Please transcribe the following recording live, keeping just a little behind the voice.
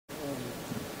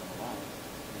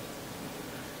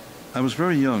I was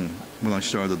very young when I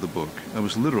started the book. I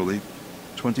was literally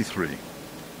 23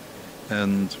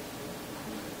 and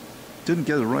didn't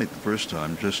get it right the first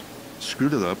time, just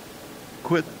screwed it up,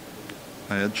 quit.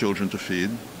 I had children to feed,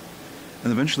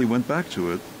 and eventually went back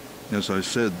to it, as I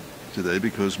said today,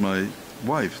 because my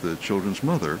wife, the children's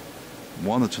mother,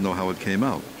 wanted to know how it came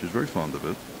out. She was very fond of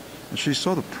it, and she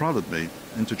sort of prodded me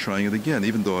into trying it again,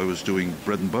 even though I was doing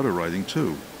bread and butter writing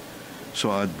too. So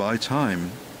I'd buy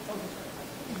time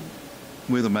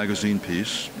with a magazine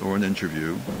piece or an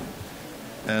interview,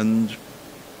 and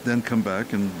then come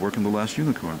back and work on The Last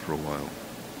Unicorn for a while,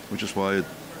 which is why it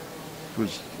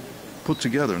was put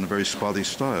together in a very spotty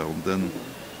style. Then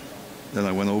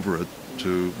I went over it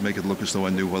to make it look as though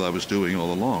I knew what I was doing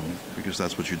all along, because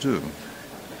that's what you do.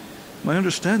 My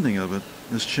understanding of it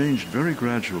has changed very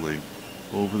gradually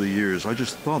over the years. I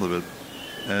just thought of it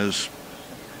as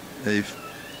a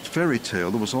fairy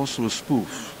tale that was also a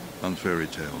spoof on fairy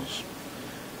tales.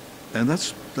 And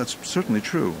that's certainly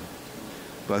true.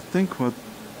 But I think what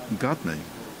got me,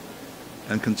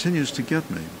 and continues to get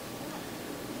me,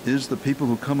 is the people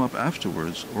who come up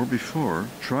afterwards or before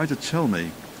try to tell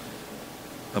me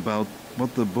about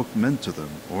what the book meant to them,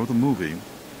 or the movie,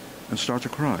 and start to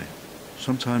cry.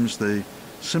 Sometimes they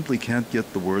simply can't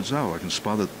get the words out. I can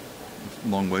spot it a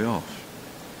long way off.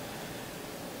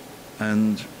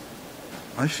 And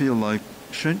I feel like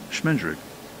Schmendrick,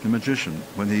 the magician,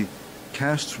 when he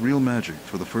casts real magic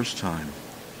for the first time,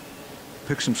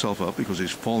 picks himself up because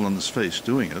he's fallen on his face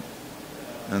doing it,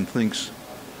 and thinks,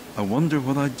 I wonder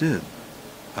what I did.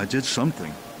 I did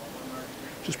something.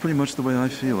 Just pretty much the way I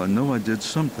feel. I know I did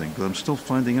something, but I'm still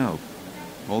finding out,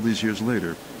 all these years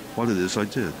later, what it is I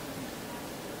did.